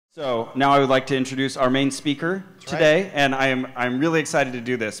So now I would like to introduce our main speaker today, and I'm really excited to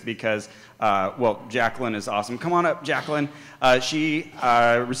do this because, well, Jacquelyn is awesome. Come on up, Jacquelyn. She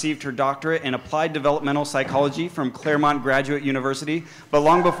received her doctorate in applied developmental psychology from Claremont Graduate University, but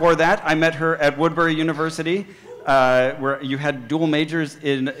long before that, I met her at Woodbury University, where you had dual majors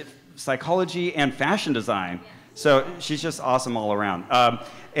in psychology and fashion design. So she's just awesome all around.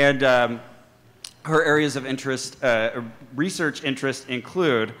 Her areas of interest, research interest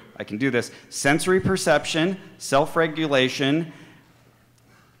include, I can do this, sensory perception, self-regulation,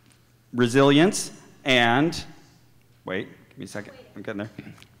 resilience, and, wait, give me a second, I'm getting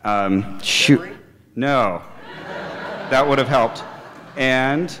there. Shoot, no, that would have helped.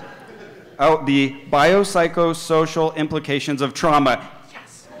 And, oh, the biopsychosocial implications of trauma.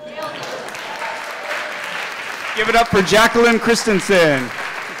 Yes. Give it up for Jacquelyn Christensen.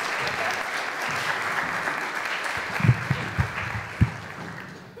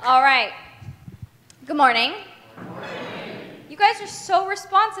 All right. Good morning. Good morning. You guys are so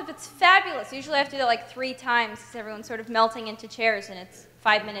responsive. It's fabulous. Usually I have to do it like 3 times because everyone's sort of melting into chairs and it's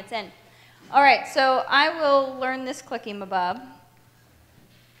 5 minutes in. All right, so I will learn this clicky mabob.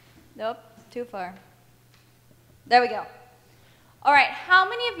 Nope, too far. There we go. All right, how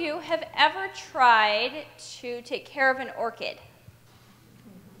many of you have ever tried to take care of an orchid?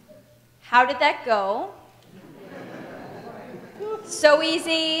 How did that go? So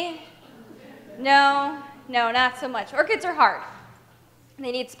easy? No, not so much. Orchids are hard.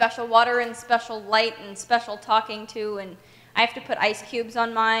 They need special water and special light and special talking to, and I have to put ice cubes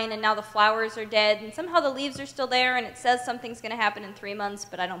on mine, and now the flowers are dead, and somehow the leaves are still there, and it says something's going to happen in 3 months,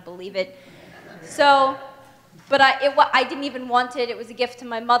 but I don't believe it. So, but I didn't even want it. It was a gift to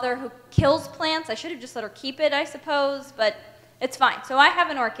my mother who kills plants. I should have just let her keep it, I suppose, but it's fine. So I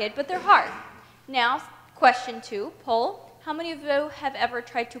have an orchid, but they're hard. Now, question 2, poll. How many of you have ever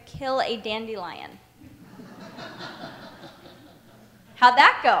tried to kill a dandelion? How'd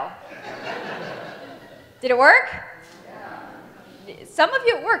that go? Did it work? Yeah. Some of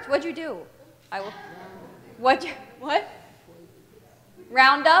you it worked. What'd you do? What?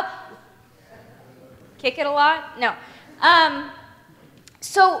 Round up? Kick it a lot? No.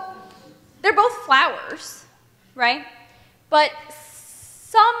 So they're both flowers, right? But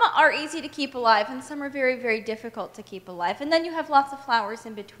some are easy to keep alive, and some are very, very difficult to keep alive. And then you have lots of flowers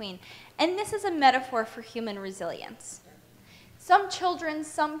in between. And this is a metaphor for human resilience. Some children,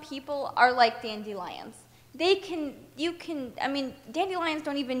 some people are like dandelions. I mean, dandelions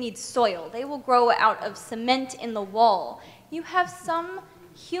don't even need soil. They will grow out of cement in the wall. You have some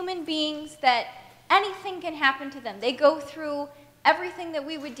human beings that anything can happen to them. They go through everything that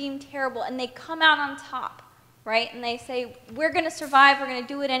we would deem terrible, and they come out on top. Right? And they say, we're going to survive, we're going to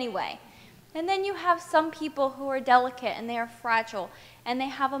do it anyway. And then you have some people who are delicate and they are fragile and they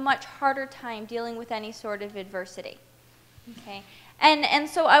have a much harder time dealing with any sort of adversity. Okay? And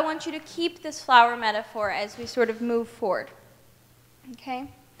so I want you to keep this flower metaphor as we sort of move forward. Okay?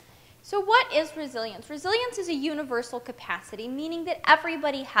 So what is resilience? Resilience is a universal capacity, meaning that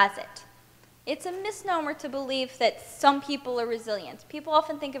everybody has it. It's a misnomer to believe that some people are resilient. People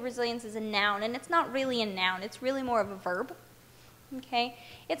often think of resilience as a noun, and it's not really a noun. It's really more of a verb. Okay?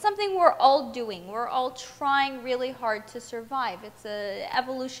 It's something we're all doing. We're all trying really hard to survive. It's an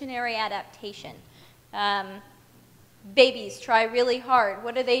evolutionary adaptation. Babies try really hard.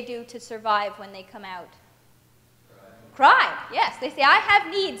 What do they do to survive when they come out? Cry. Yes, they say, I have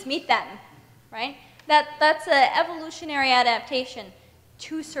needs, meet them. Right? That's an evolutionary adaptation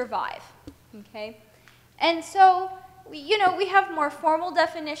to survive. Okay, and so, we have more formal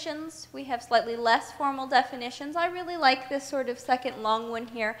definitions. We have slightly less formal definitions. I really like this sort of second long one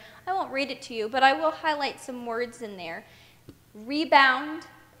here. I won't read it to you, but I will highlight some words in there. Rebound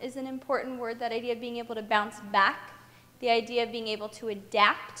is an important word, that idea of being able to bounce back, the idea of being able to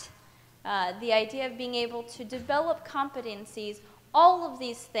adapt, the idea of being able to develop competencies, all of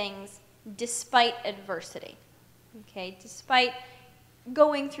these things despite adversity, okay, despite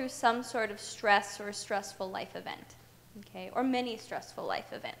going through some sort of stress or a stressful life event, okay, or many stressful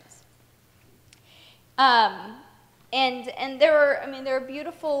life events. And there are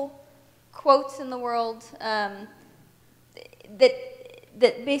beautiful quotes in the world that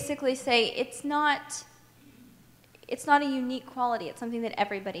basically say it's not a unique quality. It's something that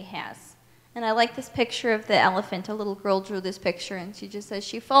everybody has. And I like this picture of the elephant. A little girl drew this picture, and she just says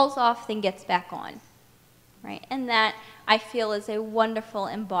she falls off, then gets back on. Right? And that, I feel, is a wonderful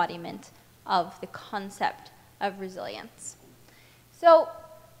embodiment of the concept of resilience. So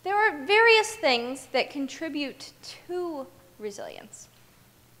there are various things that contribute to resilience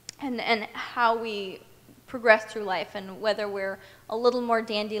and how we progress through life and whether we're a little more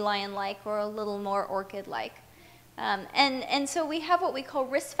dandelion-like or a little more orchid-like. And so we have what we call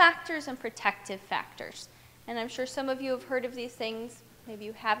risk factors and protective factors. And I'm sure some of you have heard of these things, maybe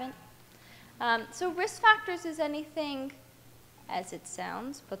you haven't. So risk factors is anything, as it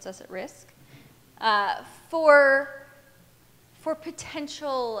sounds, puts us at risk, for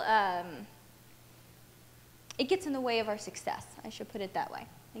potential, it gets in the way of our success, I should put it that way.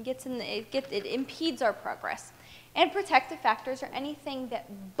 It impedes our progress. And protective factors are anything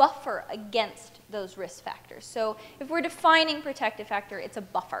that buffer against those risk factors. So if we're defining protective factor, it's a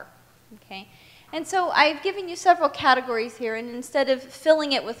buffer, okay? And so I've given you several categories here, and instead of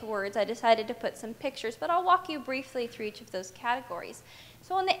filling it with words, I decided to put some pictures, but I'll walk you briefly through each of those categories.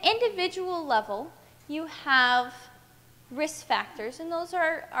 So on the individual level, you have risk factors, and those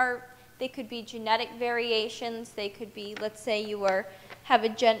they could be genetic variations. They could be, let's say you have a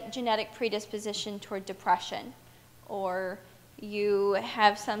genetic predisposition toward depression, or you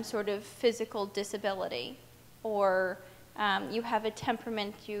have some sort of physical disability, or you have a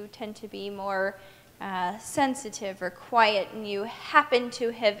temperament, you tend to be more sensitive or quiet, and you happen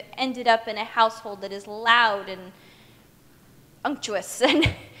to have ended up in a household that is loud and unctuous, and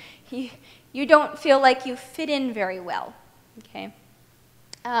you don't feel like you fit in very well, okay?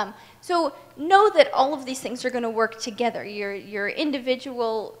 So know that all of these things are going to work together. Your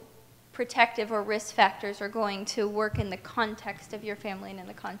individual protective or risk factors are going to work in the context of your family and in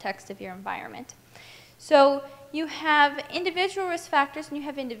the context of your environment. So you have individual risk factors and you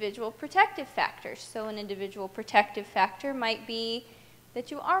have individual protective factors. So an individual protective factor might be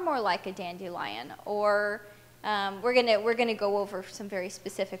that you are more like a dandelion, or we're gonna go over some very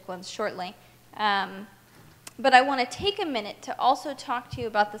specific ones shortly. But I want to take a minute to also talk to you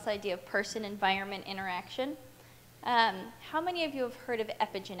about this idea of person-environment interaction. How many of you have heard of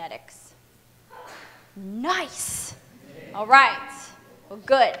epigenetics? Nice. All right. Well,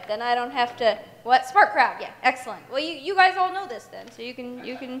 good. Then I don't have to. What? Smart crowd. Yeah. Excellent. Well, you guys all know this then, so you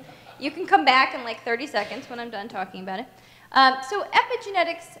can come back in like 30 seconds when I'm done talking about it. So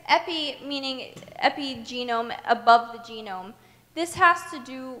epigenetics, epi meaning epigenome, above the genome. This has to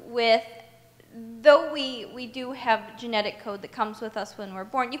do with, though we do have genetic code that comes with us when we're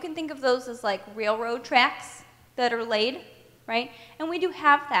born, you can think of those as like railroad tracks that are laid, right? And we do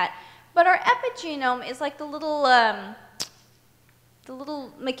have that. But our epigenome is like the little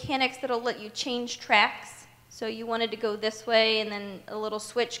mechanics that'll let you change tracks. So you wanted to go this way, and then a little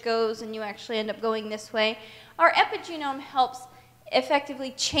switch goes, and you actually end up going this way. Our epigenome helps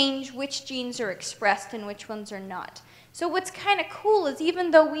effectively change which genes are expressed and which ones are not. So what's kind of cool is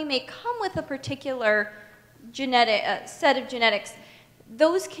even though we may come with a particular genetic set of genetics,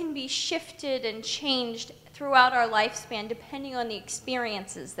 those can be shifted and changed throughout our lifespan depending on the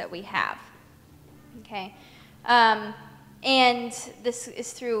experiences that we have. Okay, and this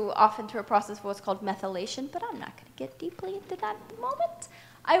is often through a process of what's called methylation, but I'm not going to get deeply into that at the moment.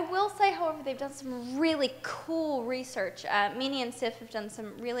 I will say, however, they've done some really cool research. Meany and Sif have done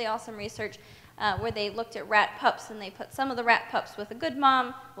some really awesome research where they looked at rat pups, and they put some of the rat pups with a good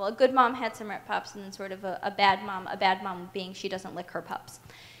mom. Well, a good mom had some rat pups, and then sort of a bad mom being she doesn't lick her pups.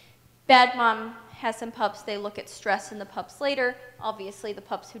 Bad mom has some pups. They look at stress in the pups later. Obviously, the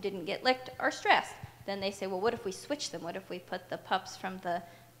pups who didn't get licked are stressed. Then they say, well, what if we switch them? What if we put the pups from the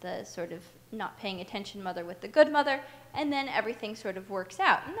sort of not paying attention mother with the good mother, and then everything sort of works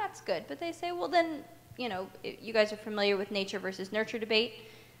out, and that's good. But they say, well, then, you know, you guys are familiar with nature versus nurture debate.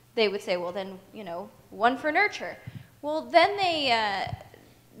 They would say, well, then, you know, one for nurture. Well, then they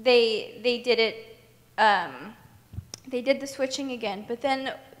did it. They did the switching again, but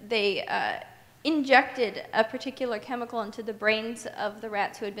then they injected a particular chemical into the brains of the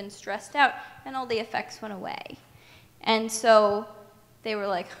rats who had been stressed out, and all the effects went away. And so they were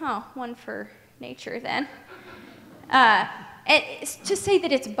like, huh, one for nature then. And it's to say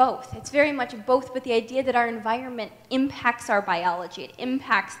that it's both. It's very much both, but the idea that our environment impacts our biology. It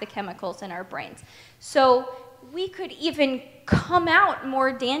impacts the chemicals in our brains. So we could even come out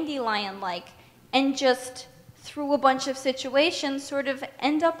more dandelion-like and just, through a bunch of situations, sort of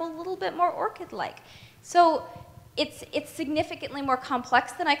end up a little bit more orchid-like. So it's significantly more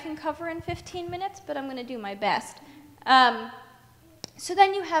complex than I can cover in 15 minutes, but I'm going to do my best. So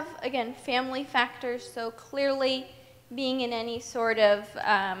then you have, again, family factors. So clearly, being in any sort of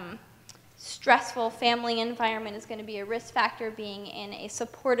stressful family environment is going to be a risk factor. Being in a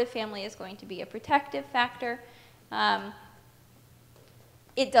supportive family is going to be a protective factor.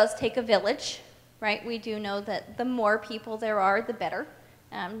 It does take a village, right? We do know that the more people there are, the better.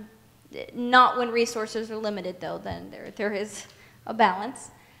 Not when resources are limited, though. Then there is a balance.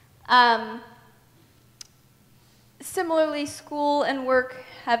 similarly, school and work,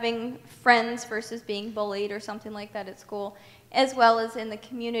 having friends versus being bullied or something like that at school, as well as in the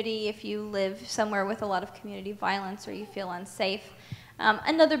community if you live somewhere with a lot of community violence or you feel unsafe.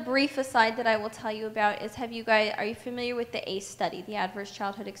 Another brief aside that I will tell you about is, are you familiar with the ACE study, the Adverse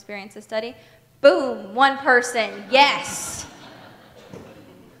Childhood Experiences Study? Boom, one person, yes.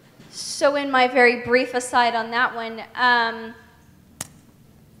 So in my very brief aside on that one,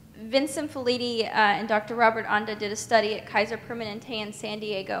 Vincent Felitti and Dr. Robert Anda did a study at Kaiser Permanente in San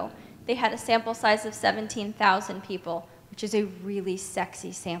Diego. They had a sample size of 17,000 people, which is a really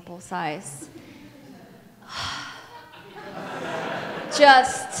sexy sample size.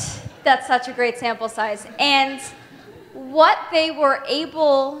 That's such a great sample size. And what they were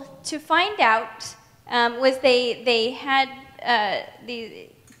able to find out was they had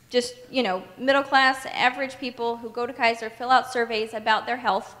middle class, average people who go to Kaiser fill out surveys about their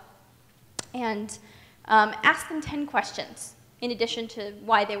health and ask them 10 questions in addition to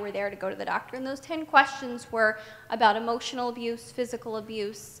why they were there to go to the doctor. And those 10 questions were about emotional abuse, physical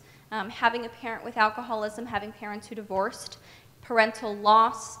abuse, having a parent with alcoholism, having parents who divorced, parental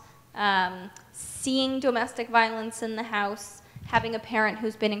loss, seeing domestic violence in the house, having a parent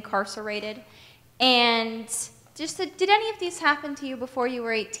who's been incarcerated, and just said, did any of these happen to you before you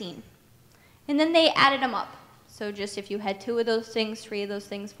were 18? And then they added them up. So just if you had 2 of those things, 3 of those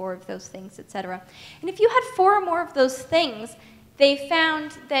things, 4 of those things, etc. And if you had 4 or more of those things, they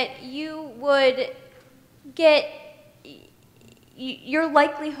found that you would get your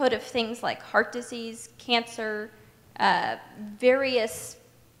likelihood of things like heart disease, cancer, various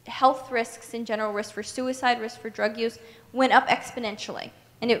health risks in general, risk for suicide, risk for drug use, went up exponentially.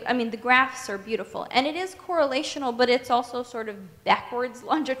 And the graphs are beautiful. And it is correlational, but it's also sort of backwards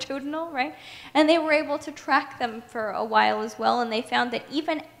longitudinal, right? And they were able to track them for a while as well, and they found that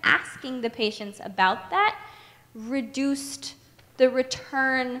even asking the patients about that reduced the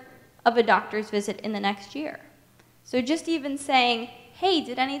return of a doctor's visit in the next year. So just even saying, hey,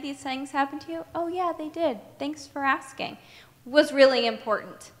 did any of these things happen to you? Oh yeah, they did. Thanks for asking, was really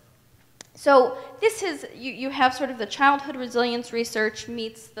important. So this is, you have sort of the childhood resilience research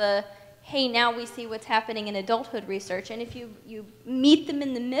meets the, hey, now we see what's happening in adulthood research. And if you meet them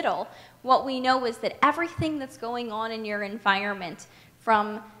in the middle, what we know is that everything that's going on in your environment,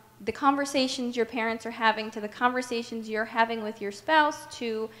 from the conversations your parents are having to the conversations you're having with your spouse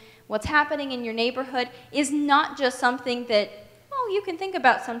to what's happening in your neighborhood, is not just something that, oh, you can think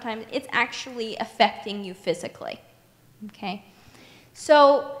about sometimes. It's actually affecting you physically, okay?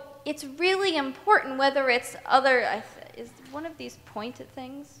 So it's really important, whether it's is one of these pointed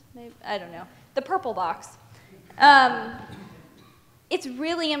things? Maybe, I don't know. The purple box. It's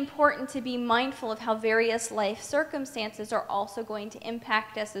really important to be mindful of how various life circumstances are also going to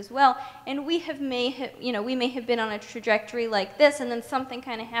impact us as well. And we may have been on a trajectory like this, and then something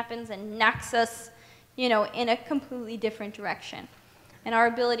kind of happens and knocks us, in a completely different direction. And our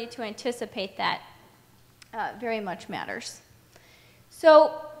ability to anticipate that very much matters.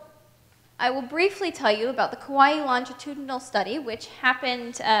 So I will briefly tell you about the Kauai longitudinal study, which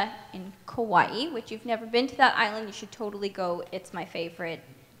happened in Kauai, which you've never been to that island. You should totally go. It's my favorite,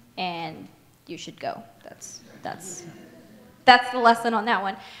 and you should go. That's the lesson on that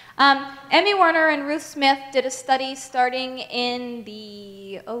one. Emmy Warner and Ruth Smith did a study starting in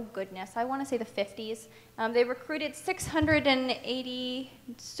the, oh goodness, I want to say the 50s. They recruited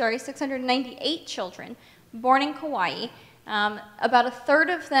 698 children born in Kauai. About a third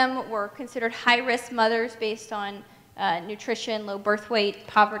of them were considered high-risk mothers based on nutrition, low birth weight,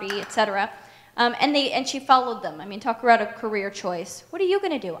 poverty, etc. And she followed them. Talk about a career choice. What are you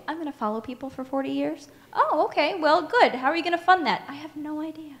going to do? I'm going to follow people for 40 years. Oh, okay, well, good. How are you going to fund that? I have no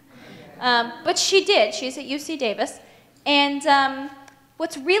idea. But she did. She's at UC Davis. And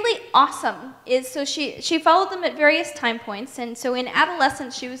what's really awesome is, so she followed them at various time points. And so in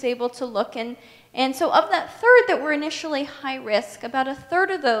adolescence, she was able to look and so of that third that were initially high risk, about a third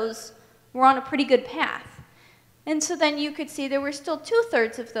of those were on a pretty good path. And so then you could see there were still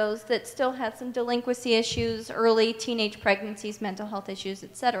 2/3 of those that still had some delinquency issues, early teenage pregnancies, mental health issues,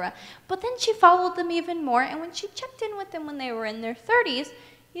 etc. But then she followed them even more, and when she checked in with them when they were in their 30s,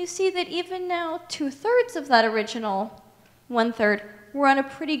 you see that even now 2/3 of that original 1/3 were on a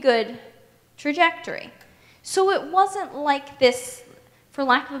pretty good trajectory. So it wasn't like this, for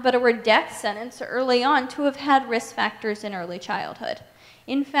lack of a better word, death sentence early on to have had risk factors in early childhood.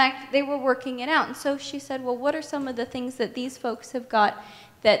 In fact, they were working it out. And so she said, well, what are some of the things that these folks have got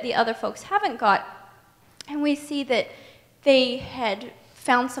that the other folks haven't got? And we see that they had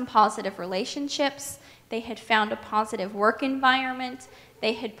found some positive relationships. They had found a positive work environment.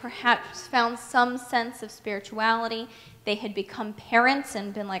 They had perhaps found some sense of spirituality. They had become parents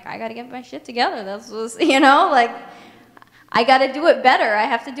and been like, I got to get my shit together. That's was, you know, like, I got to do it better. I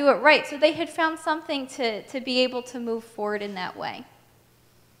have to do it right. So they had found something to be able to move forward in that way.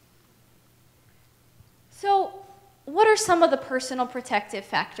 So what are some of the personal protective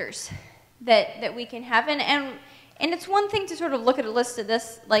factors that we can have? And it's one thing to sort of look at a list of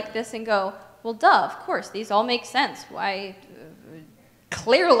this like this and go, well, duh, of course, these all make sense. Why?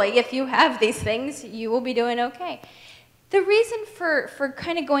 Clearly, if you have these things, you will be doing okay. The reason for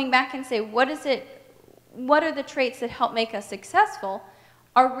kind of going back and say, what are the traits that help make us successful,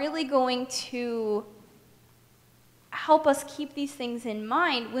 are really going to help us keep these things in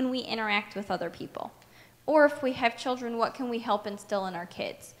mind when we interact with other people. Or if we have children, what can we help instill in our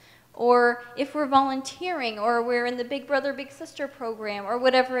kids? Or if we're volunteering, or we're in the Big Brother, Big Sister program, or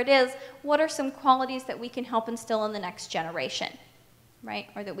whatever it is, what are some qualities that we can help instill in the next generation, right?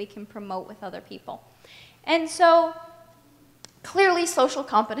 Or that we can promote with other people. And so, clearly, social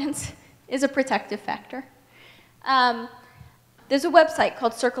competence is a protective factor. There's a website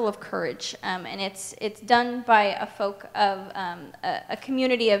called Circle of Courage, and it's done by a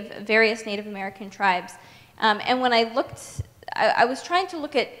community of various Native American tribes. And when I looked, I was trying to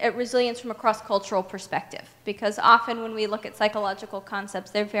look at resilience from a cross-cultural perspective, because often when we look at psychological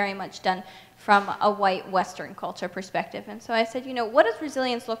concepts, they're very much done from a white Western culture perspective. And so I said, you know, what does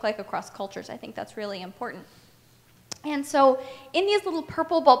resilience look like across cultures? I think that's really important. And so in these little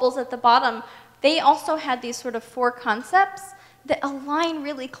purple bubbles at the bottom, they also had these sort of 4 concepts that align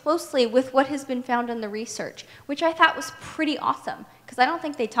really closely with what has been found in the research, which I thought was pretty awesome, because I don't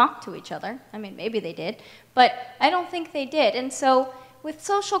think they talked to each other. I mean, maybe they did, but I don't think they did. And so with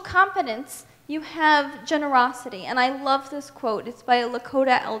social competence, you have generosity. And I love this quote. It's by a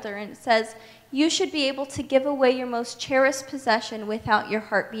Lakota elder, and it says, "You should be able to give away your most cherished possession without your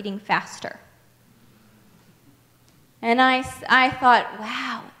heart beating faster." And I thought,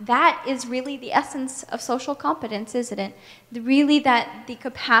 wow, that is really the essence of social competence, isn't it? Really the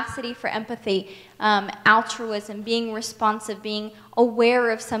capacity for empathy, altruism, being responsive, being aware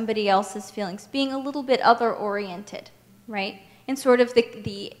of somebody else's feelings, being a little bit other-oriented, right? And sort of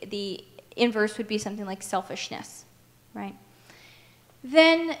the inverse would be something like selfishness, right?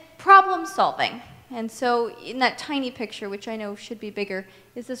 Then problem solving. And so in that tiny picture, which I know should be bigger,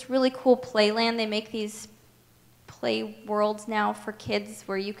 is this really cool playland. They make these play worlds now for kids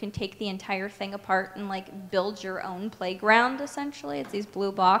where you can take the entire thing apart and like build your own playground, essentially. It's these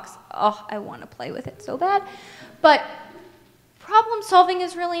blue blocks. Oh, I want to play with it so bad. But problem solving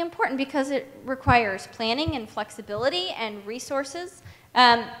is really important because it requires planning and flexibility and resources.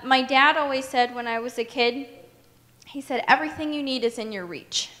 My dad always said when I was a kid, he said, everything you need is in your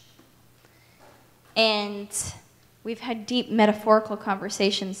reach. And we've had deep metaphorical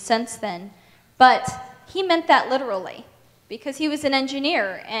conversations since then. But he meant that literally, because he was an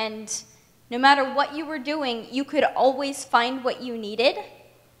engineer, and no matter what you were doing, you could always find what you needed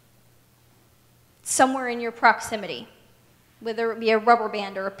somewhere in your proximity, whether it be a rubber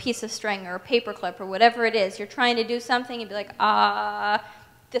band or a piece of string or a paper clip or whatever it is. You're trying to do something and be like,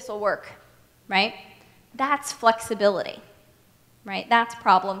 this will work, right? That's flexibility, right? That's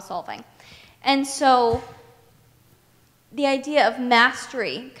problem solving. And so the idea of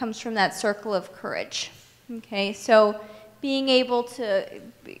mastery comes from that circle of courage. Okay, so being able to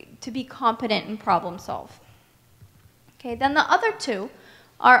be competent and problem solve. Okay, then the other 2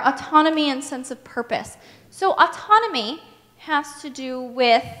 are autonomy and sense of purpose. So autonomy has to do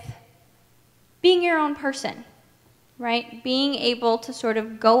with being your own person, right? Being able to sort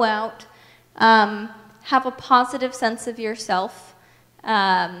of go out, have a positive sense of yourself,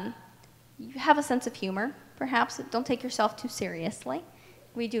 you have a sense of humor, perhaps. Don't take yourself too seriously.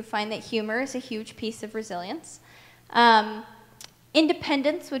 We do find that humor is a huge piece of resilience.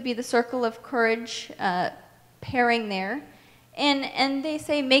 Independence would be the circle of courage pairing there. And they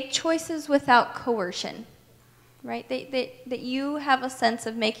say make choices without coercion, right? That you have a sense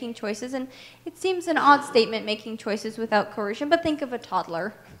of making choices. And it seems an odd statement, making choices without coercion, but think of a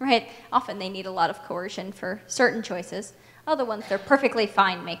toddler, right? Often they need a lot of coercion for certain choices. Other ones they're perfectly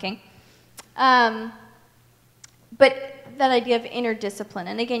fine making. But that idea of inner discipline,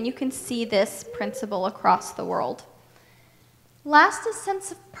 and again, you can see this principle across the world. Last is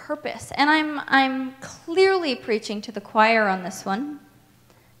sense of purpose, and I'm clearly preaching to the choir on this one,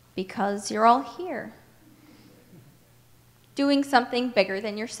 because you're all here. Doing something bigger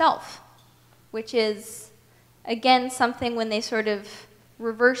than yourself, which is, again, something when they sort of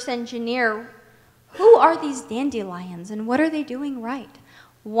reverse engineer, who are these dandelions and what are they doing right?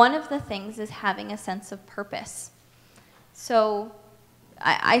 One of the things is having a sense of purpose. So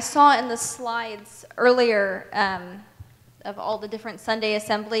I saw in the slides earlier of all the different Sunday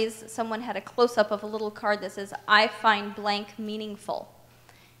assemblies, someone had a close-up of a little card that says, "I find blank meaningful."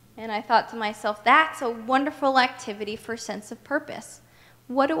 And I thought to myself, that's a wonderful activity for sense of purpose.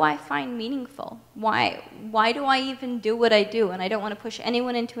 What do I find meaningful? Why do I even do what I do? And I don't want to push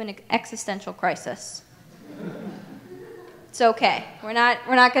anyone into an existential crisis. It's okay. We're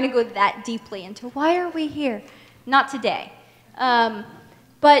not going to go that deeply into why are we here. Not today.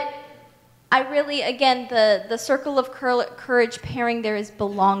 But I really, again, the circle of courage pairing there is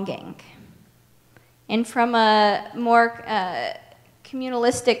belonging. And from a more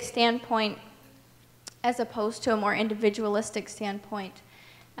communalistic standpoint, as opposed to a more individualistic standpoint,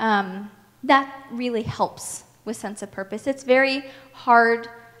 that really helps with sense of purpose. It's very hard.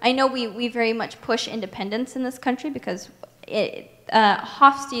 I know we very much push independence in this country because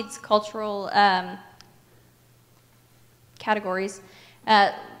Hofstede's cultural categories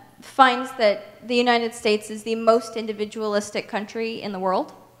finds that the United States is the most individualistic country in the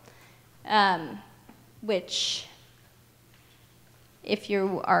world, which, if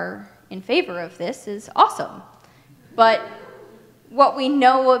you are in favor of this, is awesome. But what we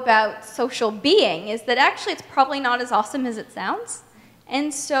know about social being is that actually it's probably not as awesome as it sounds.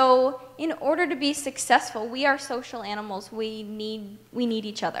 And so in order to be successful, we are social animals. We need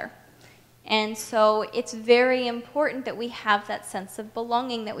each other. And so it's very important that we have that sense of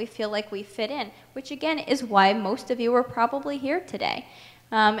belonging, that we feel like we fit in, which again is why most of you are probably here today.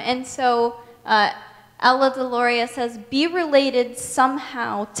 And so Ella Deloria says, be related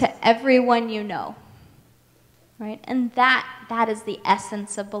somehow to everyone you know. Right? And that is the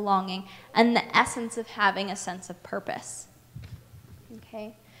essence of belonging and the essence of having a sense of purpose.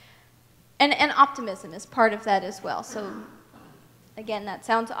 Okay? And optimism is part of that as well. So again, that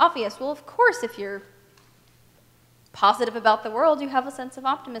sounds obvious. Well, of course, if you're positive about the world, you have a sense of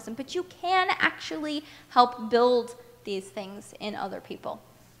optimism. But you can actually help build these things in other people.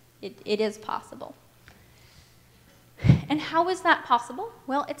 It is possible. And how is that possible?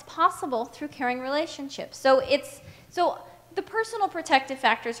 Well, it's possible through caring relationships. So the personal protective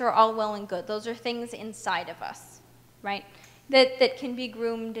factors are all well and good. Those are things inside of us, right? That can be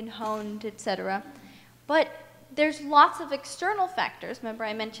groomed and honed, etc. But there's lots of external factors. Remember,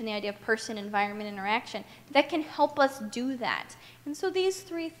 I mentioned the idea of person, environment, interaction, that can help us do that. And so these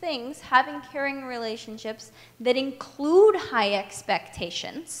three things, having caring relationships that include high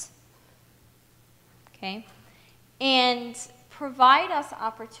expectations, okay, and provide us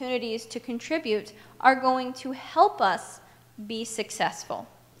opportunities to contribute, are going to help us be successful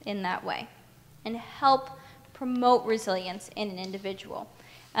in that way and help promote resilience in an individual.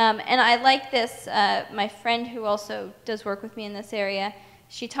 And I like this, my friend who also does work with me in this area,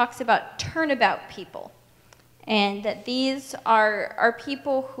 she talks about turnabout people. And that these are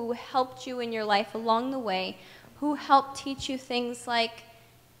people who helped you in your life along the way, who helped teach you things like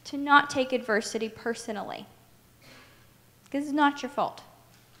to not take adversity personally. Because it's not your fault.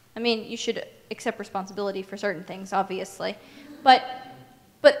 I mean, you should accept responsibility for certain things, obviously. But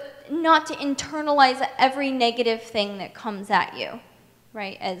not to internalize every negative thing that comes at you,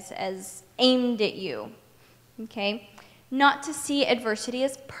 right, as aimed at you, okay? Not to see adversity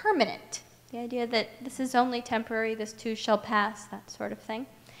as permanent. The idea that this is only temporary, this too shall pass, that sort of thing.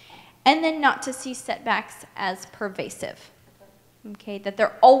 And then not to see setbacks as pervasive, okay, that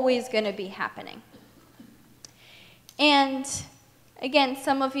they're always going to be happening. And again,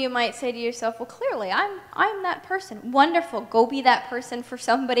 some of you might say to yourself, well, clearly, I'm that person. Wonderful. Go be that person for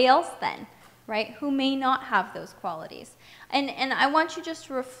somebody else then, right, who may not have those qualities. And I want you just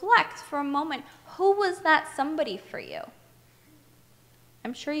to reflect for a moment, who was that somebody for you?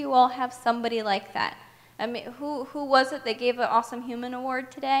 I'm sure you all have somebody like that. I mean, who was it that gave an Awesome Human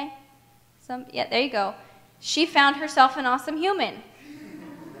Award today? Yeah, there you go. She found herself an awesome human,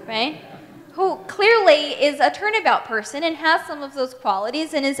 right? Who clearly is a turnabout person and has some of those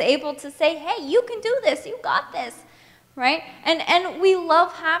qualities and is able to say, hey, you can do this, you got this, right? And we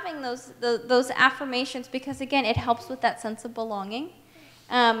love having those affirmations because, again, it helps with that sense of belonging.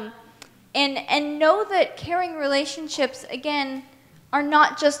 And know that caring relationships, again, are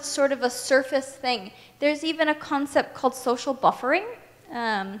not just sort of a surface thing. There's even a concept called social buffering.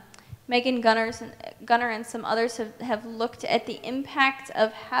 Megan Gunner and some others have looked at the impact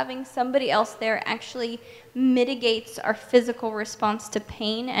of having somebody else there actually mitigates our physical response to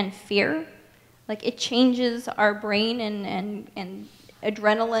pain and fear. Like, it changes our brain and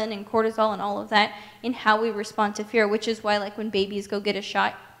adrenaline and cortisol and all of that in how we respond to fear, which is why, like, when babies go get a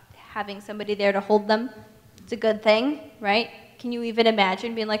shot, having somebody there to hold them, it's a good thing, right? Can you even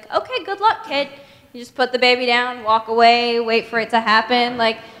imagine being like, okay, good luck, kid. You just put the baby down, walk away, wait for it to happen.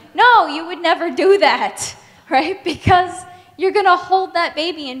 Like, no, you would never do that, right? Because you're going to hold that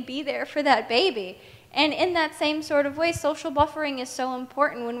baby and be there for that baby. And in that same sort of way, social buffering is so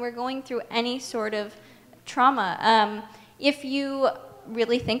important when we're going through any sort of trauma. If you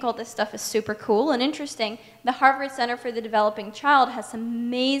really think all this stuff is super cool and interesting, the Harvard Center for the Developing Child has some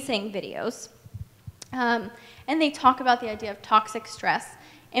amazing videos. And they talk about the idea of toxic stress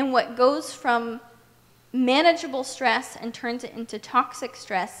and what goes from manageable stress and turns it into toxic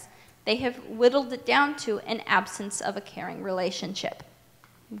stress. They have whittled it down to an absence of a caring relationship.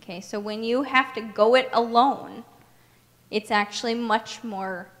 Okay, so when you have to go it alone, it's actually much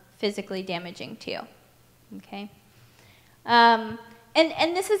more physically damaging to you. Okay? And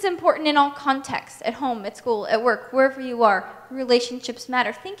this is important in all contexts, at home, at school, at work, wherever you are. Relationships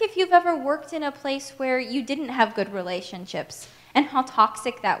matter. Think if you've ever worked in a place where you didn't have good relationships and how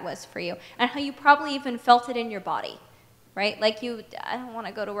toxic that was for you and how you probably even felt it in your body, right? Like I don't want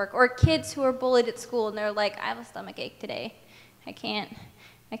to go to work. Or kids who are bullied at school and they're like, I have a stomach ache today. I can't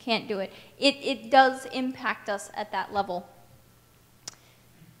do it. It does impact us at that level.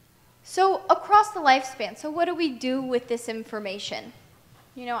 So across the lifespan, so what do we do with this information?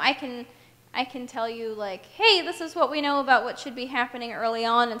 You know, I can tell you like, hey, this is what we know about what should be happening early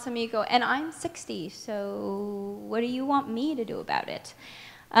on, and some of you go, and I'm 60, so what do you want me to do about it?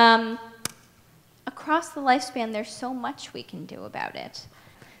 Across the lifespan, there's so much we can do about it.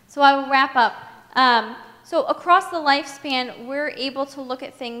 So I will wrap up. So across the lifespan, we're able to look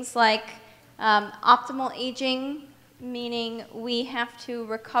at things like optimal aging, meaning we have to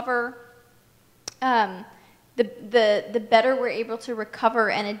recover, the better we're able to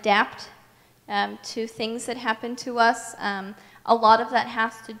recover and adapt to things that happen to us. A lot of that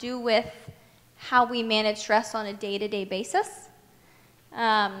has to do with how we manage stress on a day-to-day basis.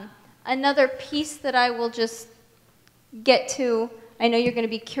 Another piece that I will just get to, I know you're going to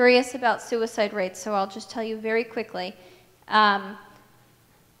be curious about suicide rates, so I'll just tell you very quickly.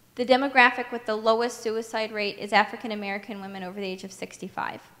 The demographic with the lowest suicide rate is African American women over the age of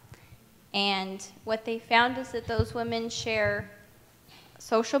 65. And what they found is that those women share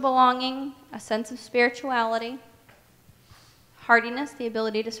social belonging, a sense of spirituality, hardiness, the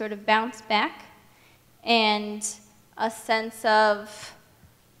ability to sort of bounce back, and a sense of,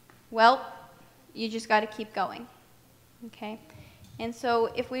 well, you just got to keep going, okay? And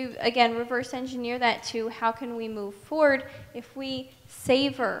so if we, again, reverse engineer that to how can we move forward, if we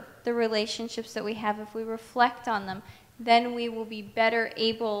savor the relationships that we have, if we reflect on them, then we will be better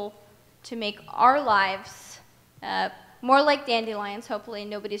able to make our lives more like dandelions. Hopefully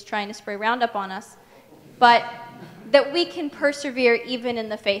nobody's trying to spray Roundup on us, but that we can persevere even in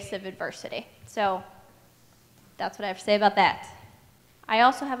the face of adversity. So that's what I have to say about that. I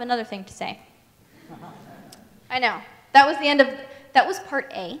also have another thing to say. I know. That was the end of, that was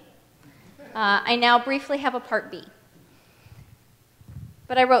part A. I now briefly have a part B.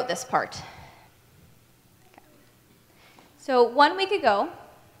 But I wrote this part. Okay. So 1 week ago,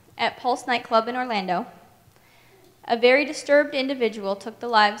 at Pulse nightclub in Orlando, a very disturbed individual took the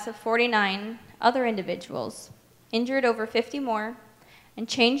lives of 49 other individuals, injured over 50 more, and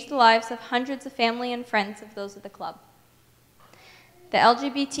changed the lives of hundreds of family and friends of those at the club. The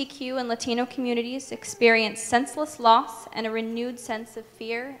LGBTQ and Latino communities experienced senseless loss and a renewed sense of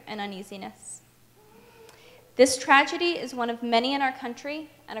fear and uneasiness. This tragedy is one of many in our country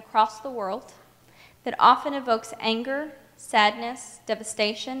and across the world that often evokes anger, sadness,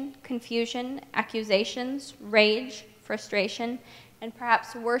 devastation, confusion, accusations, rage, frustration, and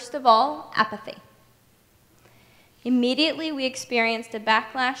perhaps worst of all, apathy. Immediately, we experienced a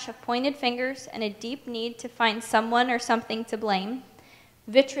backlash of pointed fingers and a deep need to find someone or something to blame,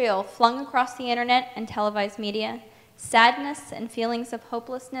 vitriol flung across the internet and televised media, sadness and feelings of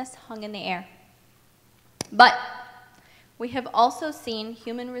hopelessness hung in the air. But we have also seen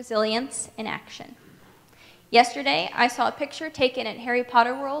human resilience in action. Yesterday, I saw a picture taken at Harry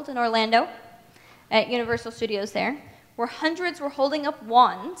Potter World in Orlando, at Universal Studios there, where hundreds were holding up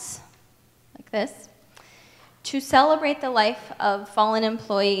wands, like this, to celebrate the life of fallen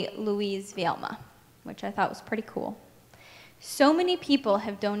employee Louise Vielma, which I thought was pretty cool. So many people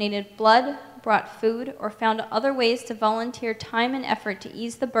have donated blood, brought food, or found other ways to volunteer time and effort to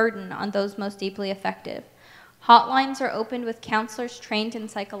ease the burden on those most deeply affected. Hotlines are opened with counselors trained in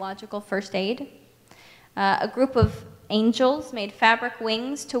psychological first aid. A group of angels made fabric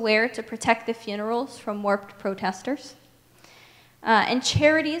wings to wear to protect the funerals from warped protesters. And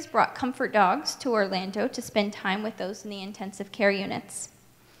charities brought comfort dogs to Orlando to spend time with those in the intensive care units.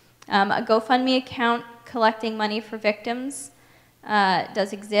 A GoFundMe account collecting money for victims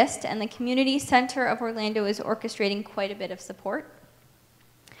does exist, and the Community Center of Orlando is orchestrating quite a bit of support.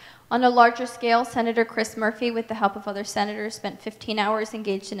 On a larger scale, Senator Chris Murphy, with the help of other senators, spent 15 hours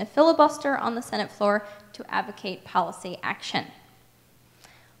engaged in a filibuster on the Senate floor to advocate policy action.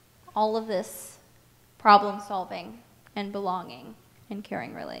 All of this problem solving and belonging and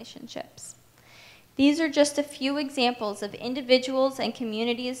caring relationships. These are just a few examples of individuals and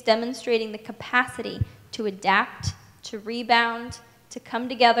communities demonstrating the capacity to adapt, to rebound, to come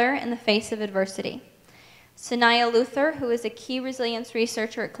together in the face of adversity. Sanaya Luther, who is a key resilience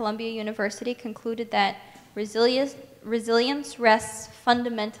researcher at Columbia University, concluded that resilience rests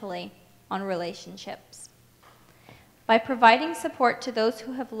fundamentally on relationships. By providing support to those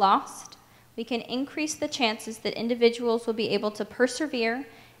who have lost, we can increase the chances that individuals will be able to persevere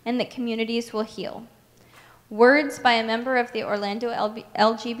and that communities will heal. Words by a member of the Orlando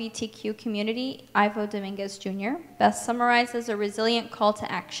LGBTQ community, Ivo Dominguez Jr., best summarizes a resilient call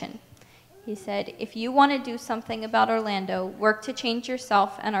to action. He said, "If you want to do something about Orlando, work to change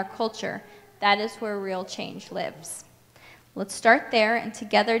yourself and our culture. That is where real change lives." Let's start there and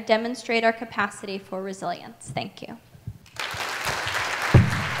together demonstrate our capacity for resilience. Thank you.